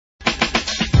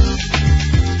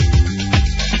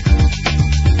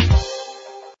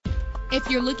If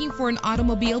you're looking for an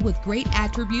automobile with great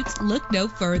attributes, look no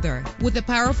further. With a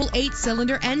powerful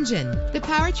 8-cylinder engine, the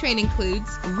powertrain includes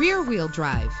rear-wheel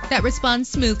drive that responds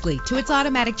smoothly to its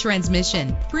automatic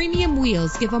transmission. Premium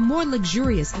wheels give a more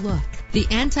luxurious look. The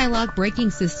anti-lock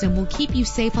braking system will keep you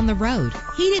safe on the road.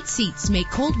 Heated seats make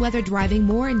cold weather driving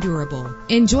more endurable.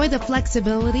 Enjoy the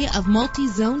flexibility of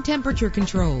multi-zone temperature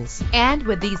controls. And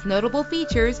with these notable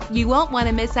features, you won't want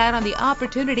to miss out on the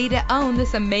opportunity to own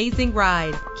this amazing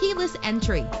ride. Keyless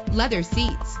entry, leather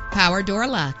seats, power door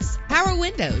locks, power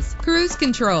windows, cruise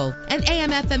control, an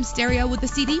AM/FM stereo with a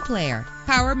CD player,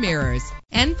 power mirrors.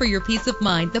 And for your peace of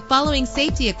mind, the following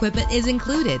safety equipment is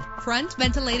included: front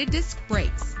ventilated disc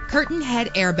brakes, curtain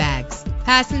head airbags,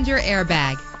 passenger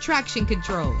airbag, traction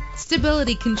control,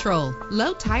 stability control,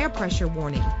 low tire pressure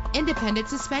warning, independent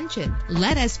suspension.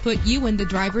 Let us put you in the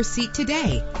driver's seat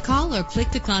today. Call or click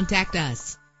to contact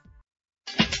us.